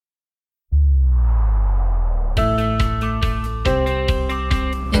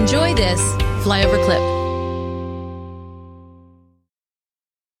this flyover clip.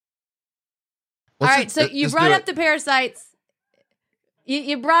 All right, so you brought up the parasites.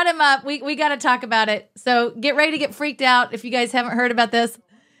 You brought him up. We got to talk about it. So get ready to get freaked out if you guys haven't heard about this.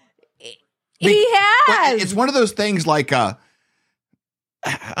 He has. It's one of those things like, I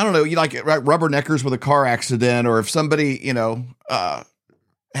don't know, you like rubberneckers with a car accident, or if somebody,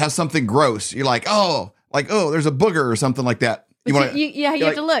 has something gross, you're like, there's a booger or something like that. You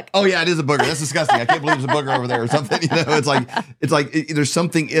have to look. Oh yeah, it is a booger. That's disgusting. I can't believe there's a booger over there or something. It's like there's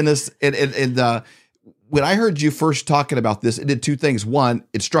something in us. And when I heard you first talking about this, it did two things. One,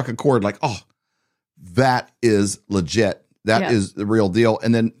 it struck a chord like, oh, that is legit. That is the real deal.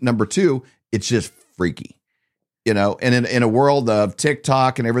 And then number two, it's just freaky, and in a world of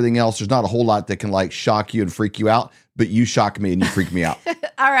TikTok and everything else, there's not a whole lot that can like shock you and freak you out, but you shock me and you freak me out.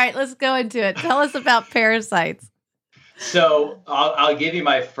 All right, let's go into it. Tell us about parasites. So I'll give you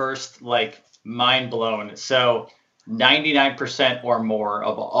my first mind blown. So 99% or more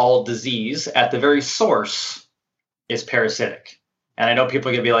of all disease at the very source is parasitic. And I know people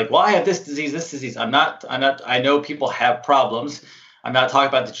are going to be like, well, I have this disease. I'm not, I know people have problems. I'm not talking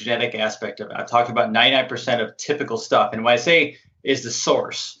about the genetic aspect of it. I'm talking about 99% of typical stuff. And when I say is the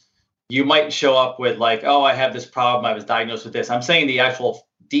source, you might show up with I have this problem. I was diagnosed with this. I'm saying the actual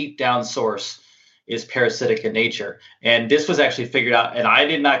deep down source is parasitic in nature. And this was actually figured out, and I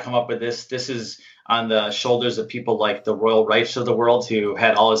did not come up with this. This is on the shoulders of people like the Royal Reichs of the world, who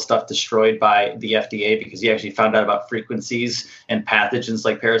had all his stuff destroyed by the FDA because he actually found out about frequencies and pathogens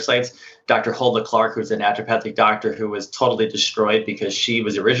like parasites. Dr. Hulda Clark, who's a naturopathic doctor, who was totally destroyed because she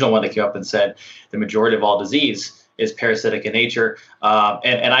was the original one that came up and said the majority of all disease is parasitic in nature.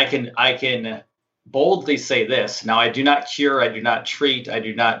 And I can boldly say this. Now, I do not cure, I do not treat, I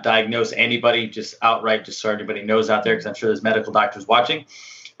do not diagnose anybody, just outright, just so everybody knows out there, because I'm sure there's medical doctors watching.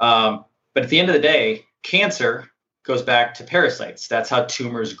 But at the end of the day, cancer goes back to parasites. That's how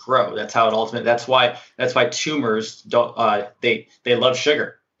tumors grow. That's how it ultimately. That's why tumors don't. They love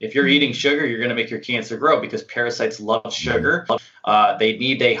sugar. If you're eating sugar, you're going to make your cancer grow because parasites love sugar. They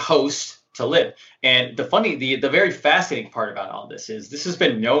need a host to live. And the very fascinating part about all this is this has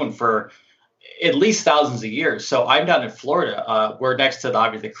been known for at least thousands of years. So I'm down in Florida. We're next to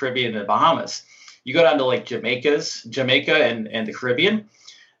the Caribbean and the Bahamas. You go down to Jamaica and the Caribbean.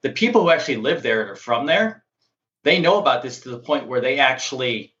 The people who actually live there and are from there, they know about this to the point where they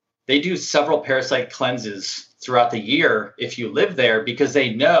do several parasite cleanses throughout the year if you live there, because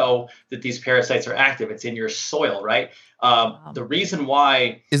they know that these parasites are active. It's in your soil, right? The reason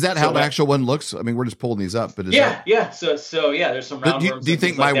why is that how the actual one looks? I mean, we're just pulling these up, but So there's some roundworms. Do you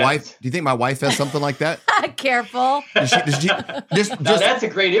think my wife? Do you think my wife has something like that? Careful. That's a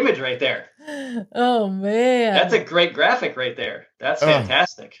great image right there. Oh man, that's a great graphic right there. That's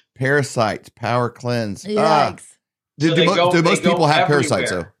fantastic. Parasites, power cleanse. Yikes. Do most people have parasites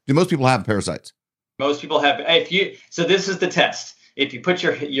though? Do most people have parasites? Most people have. So this is the test. If you put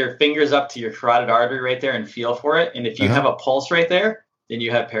your fingers up to your carotid artery right there and feel for it, and if you have a pulse right there, then you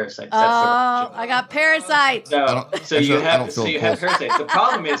have parasites. I got parasites. So you have parasites. The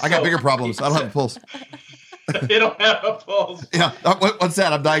problem is I got bigger problems. I don't have a pulse. They don't have a pulse. Yeah. What's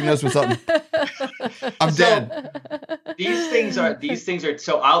that? I'm diagnosed with something. I'm dead. These things are.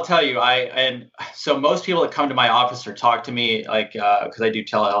 So I'll tell you. So most people that come to my office or talk to me, because I do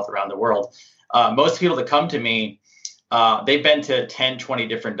telehealth around the world. Most people that come to me, they've been to 10, 20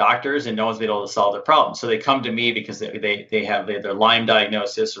 different doctors and no one's been able to solve their problem. So they come to me because they have their Lyme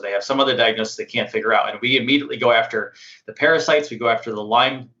diagnosis or they have some other diagnosis they can't figure out. And we immediately go after the parasites. We go after the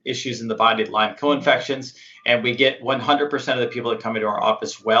Lyme issues in the body, Lyme co-infections, and we get 100% of the people that come into our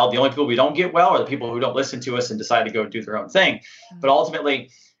office well. The only people we don't get well are the people who don't listen to us and decide to go do their own thing. But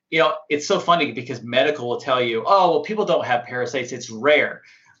ultimately, it's so funny because medical will tell you, oh, well, people don't have parasites. It's rare.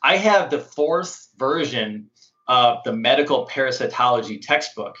 I have the 4th version of the medical parasitology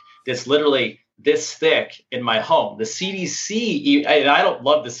textbook that's literally this thick in my home. The CDC, and I don't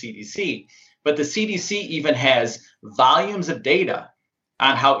love the CDC, but the CDC even has volumes of data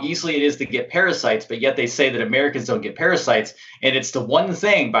on how easily it is to get parasites, but yet they say that Americans don't get parasites. And it's the one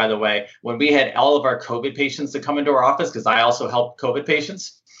thing, by the way, when we had all of our COVID patients to come into our office, because I also help COVID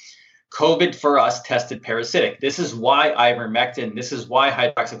patients, COVID for us tested parasitic. This is why ivermectin, this is why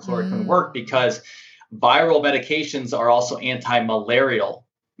hydroxychloroquine work, because viral medications are also anti-malarial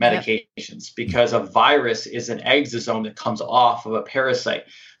medications because a virus is an exosome that comes off of a parasite.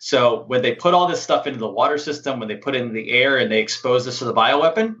 So when they put all this stuff into the water system, when they put it in the air and they expose this to the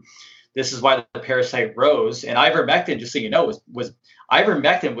bioweapon, this is why the parasite rose. And ivermectin, just so you know, was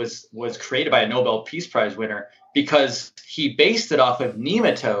created by a Nobel Peace Prize winner because he based it off of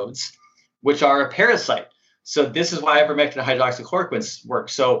nematodes, which are a parasite. So this is why ivermectin and hydroxychloroquine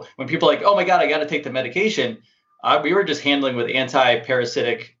works. So when people are like, oh my God, I got to take the medication, we were just handling with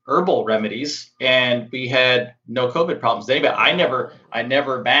anti-parasitic herbal remedies, and we had no COVID problems. Anybody, I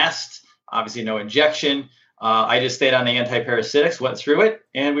never masked, obviously no injection. I just stayed on the anti-parasitics, went through it,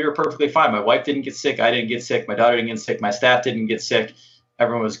 and we were perfectly fine. My wife didn't get sick. I didn't get sick. My daughter didn't get sick. My staff didn't get sick.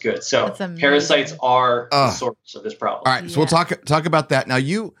 Everyone was good. So parasites are the source of this problem. All right. So we'll talk about that. Now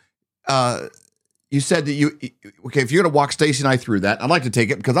you said that okay, if you're going to walk Stacy and I through that, I'd like to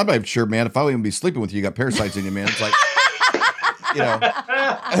take it because I'm not sure, man, if I would even be sleeping with you, you got parasites in you, man. It's like,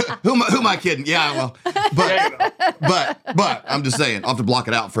 who am I kidding? Yeah, well, but I'm just saying, I'll have to block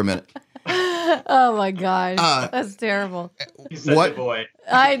it out for a minute. Oh my gosh, that's terrible. He's such a boy.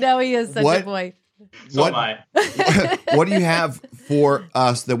 I know he is such a boy. So am I. What do you have for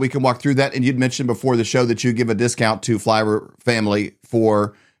us that we can walk through that? And you'd mentioned before the show that you give a discount to Flyover Family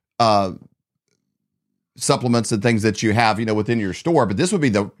for supplements and things that you have, within your store. But this would be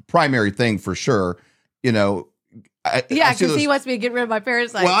the primary thing for sure. Because he wants me to get rid of my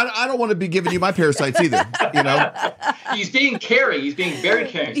parasites. Well, I don't want to be giving you my parasites either. He's being caring. He's being very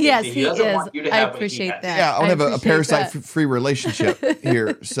caring. Yes, he doesn't want you to have I appreciate what he that. has. Yeah, I want to have a parasite-free relationship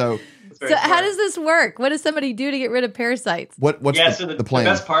here. So how does this work? What does somebody do to get rid of parasites? What's the plan? The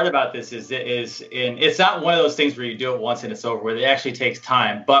best part about this is it's not one of those things where you do it once and it's over. Where it actually takes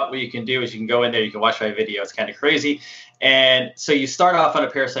time. But what you can do is you can go in there, you can watch my video. It's kind of crazy. And so you start off on a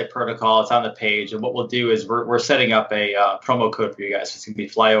parasite protocol. It's on the page. And what we'll do is we're setting up a promo code for you guys. It's going to be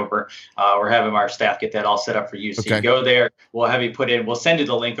Flyover. We're having our staff get that all set up for you. So you go there. We'll have you put in. We'll send you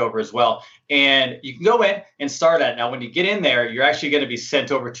the link over as well. And you can go in and start at it. Now, when you get in there, you're actually going to be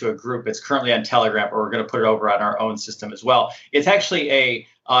sent over to a group. It's currently on Telegram, or we're going to put it over on our own system as well. It's actually a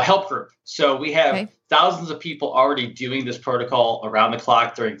help group. So we have thousands of people already doing this protocol around the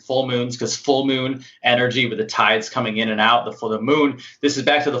clock during full moons, because full moon energy with the tides coming in and out, the moon, this is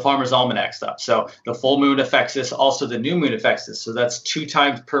back to the Farmer's Almanac stuff. So the full moon affects this. Also, the new moon affects this. So that's 2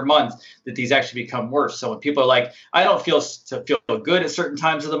 times per month that these actually become worse. So when people are like, I don't feel good at certain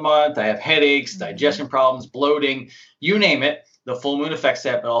times of the month, I have headaches, digestion problems, bloating, you name it, the full moon affects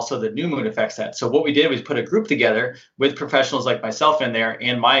that, but also the new moon affects that. So what we did was put a group together with professionals like myself in there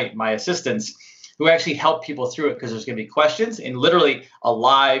and my assistants who actually help people through it, because there's going to be questions and literally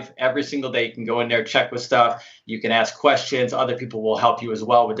alive every single day. You can go in there, check with stuff. You can ask questions. Other people will help you as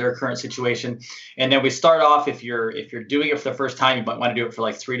well with their current situation. And then we start off, if you're doing it for the first time, you might want to do it for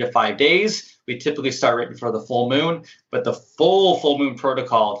like 3 to 5 days. We typically start right before the full moon, but the full moon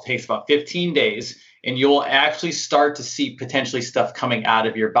protocol takes about 15 days. And you'll actually start to see potentially stuff coming out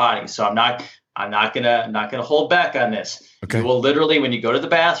of your body. So I'm not gonna hold back on this. Okay. You will literally, when you go to the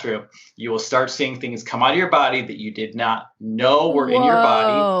bathroom, you will start seeing things come out of your body that you did not know were in your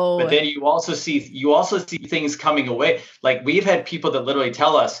body. But then you also see things coming away. Like, we've had people that literally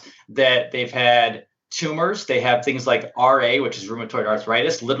tell us that they've had tumors. They have things like RA, which is rheumatoid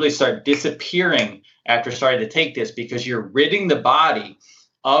arthritis, literally start disappearing after starting to take this, because you're ridding the body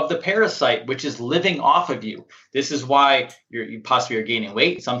of the parasite, which is living off of you. This is why you possibly are gaining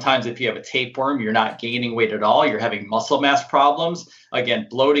weight. Sometimes if you have a tapeworm, you're not gaining weight at all. You're having muscle mass problems. Again,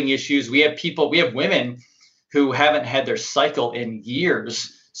 bloating issues. We have women who haven't had their cycle in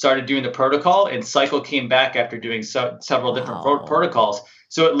years, started doing the protocol, and cycle came back after doing several different protocols.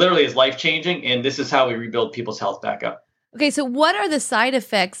 So it literally is life-changing, and this is how we rebuild people's health back up. Okay, so what are the side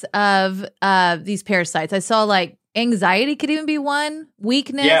effects of these parasites? I saw like anxiety could even be one.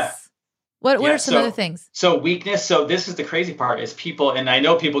 Weakness. Yeah. What are some other things? So weakness. So this is the crazy part is people, and I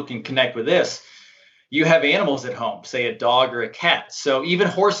know people can connect with this. You have animals at home, say a dog or a cat. So even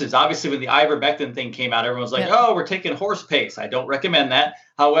horses, obviously when the ivermectin thing came out, everyone's like, oh, we're taking horse paste. I don't recommend that.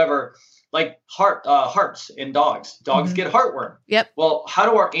 However, like hearts in dogs get heartworm. Yep. Well, how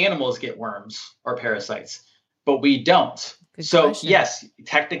do our animals get worms or parasites? But we don't. Good question. Yes,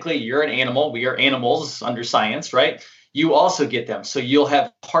 technically you're an animal. We are animals under science, right? You also get them. So you'll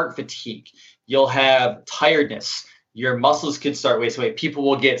have heart fatigue. You'll have tiredness. Your muscles can start wasting weight. People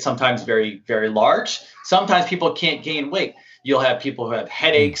will get sometimes very, very large. Sometimes people can't gain weight. You'll have people who have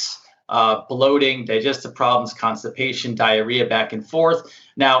headaches, bloating, digestive problems, constipation, diarrhea, back and forth.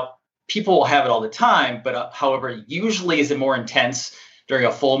 Now, people will have it all the time, but however, usually is it more intense during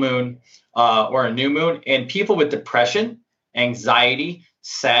a full moon or a new moon. And people with depression, anxiety,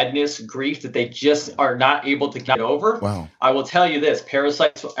 sadness, grief that they just are not able to get over. Wow. I will tell you this,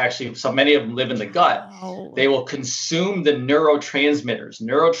 parasites, actually, so many of them live in the gut. Wow. They will consume the neurotransmitters.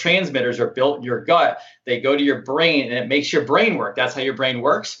 Neurotransmitters are built in your gut. They go to your brain and it makes your brain work. That's how your brain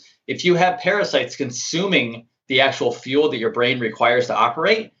works. If you have parasites consuming the actual fuel that your brain requires to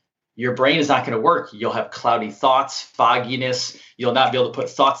operate, your brain is not going to work. You'll have cloudy thoughts, fogginess. You'll not be able to put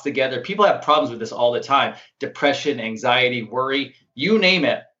thoughts together. People have problems with this all the time. Depression, anxiety, worry, you name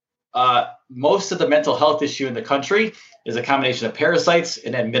it. Most of the mental health issue in the country is a combination of parasites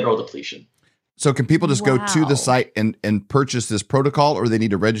and then mineral depletion. So can people just go to the site and purchase this protocol, or they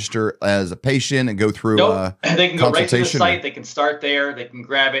need to register as a patient and go through they can go right to the site. They can start there. They can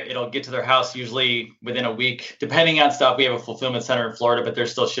grab it. It'll get to their house usually within a week, depending on stuff. We have a fulfillment center in Florida, but they're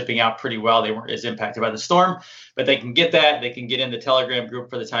still shipping out pretty well. They weren't as impacted by the storm, but they can get that. They can get in the Telegram group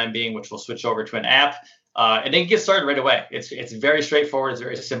for the time being, which will switch over to an app. And they can get started right away. It's very straightforward. It's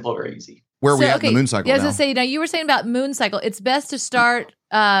very simple, very easy. Where are we at in the moon cycle now? I was going to say, you were saying about moon cycle. It's best to start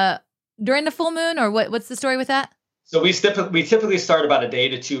during the full moon, or what's the story with that? So we typically start about a day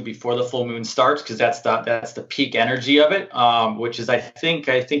to two before the full moon starts, because that's the peak energy of it, which is I think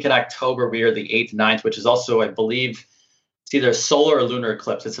in October we are the 8th, 9th, which is also, I believe, it's either a solar or lunar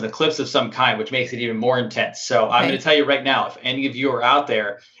eclipse. It's an eclipse of some kind, which makes it even more intense. So I'm going to tell you right now, if any of you are out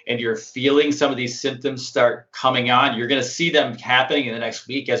there and you're feeling some of these symptoms start coming on, you're going to see them happening in the next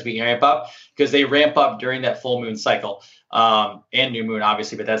week as we ramp up, because they ramp up during that full moon cycle. And new moon,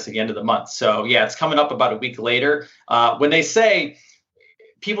 obviously, but that's the end of the month. So yeah, it's coming up about a week later. When they say,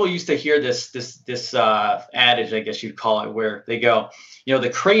 people used to hear this adage, I guess you'd call it, where they go, the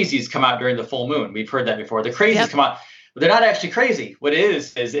crazies come out during the full moon. We've heard that before. The crazies come out, but they're not actually crazy. What it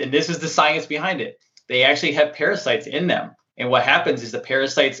is, and this is the science behind it, they actually have parasites in them. And what happens is the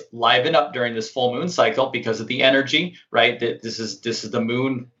parasites liven up during this full moon cycle because of the energy, right? This is the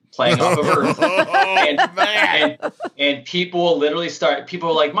moon playing off of Earth. And people will literally people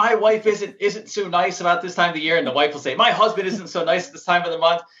are like, my wife isn't so nice about this time of the year. And the wife will say, my husband isn't so nice at this time of the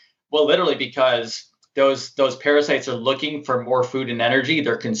month. Well, literally, because those parasites are looking for more food and energy.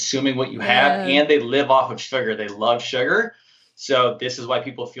 They're consuming what you have, and they live off of sugar. They love sugar. So this is why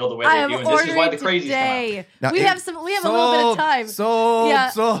people feel the way they do, and this is why the crazies come out. Now, we have a little bit of time.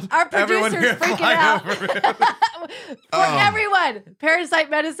 Sold. Our producer's freaking out. For everyone, parasite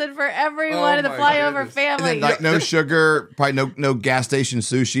medicine for everyone in the flyover family. And then, no sugar, probably no gas station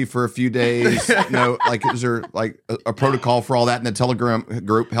sushi for a few days. Is there a protocol for all that? And the Telegram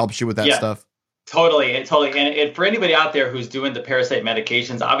group helps you with that stuff. Totally. And for anybody out there who's doing the parasite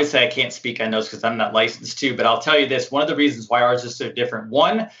medications, obviously I can't speak on those because I'm not licensed to, but I'll tell you this. One of the reasons why ours is so different.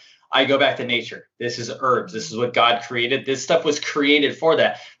 One, I go back to nature. This is herbs. This is what God created. This stuff was created for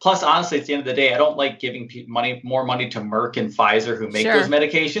that. Plus, honestly, at the end of the day, I don't like giving more money to Merck and Pfizer who make those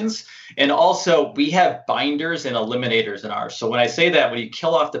medications. And also, we have binders and eliminators in ours. So when I say that, when you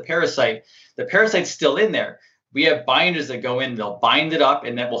kill off the parasite's still in there. We have binders that go in, they'll bind it up,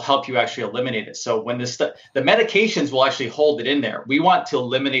 and that will help you actually eliminate it. So when the medications will actually hold it in there. We want to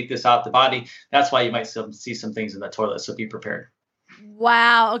eliminate this out the body. That's why you might see some things in the toilet. So be prepared.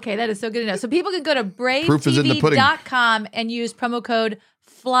 Wow. Okay. That is so good to know. So people can go to bravetv.com and use promo code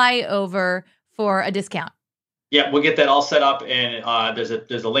FLYOVER for a discount. Yeah, we'll get that all set up, and there's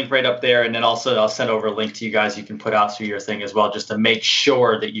a link right up there, and then also I'll send over a link to you guys. You can put out through your thing as well, just to make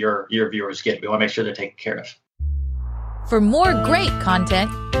sure that your viewers get it. We want to make sure they're taken care of. For more great content,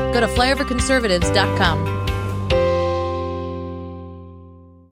 go to flyoverconservatives.com.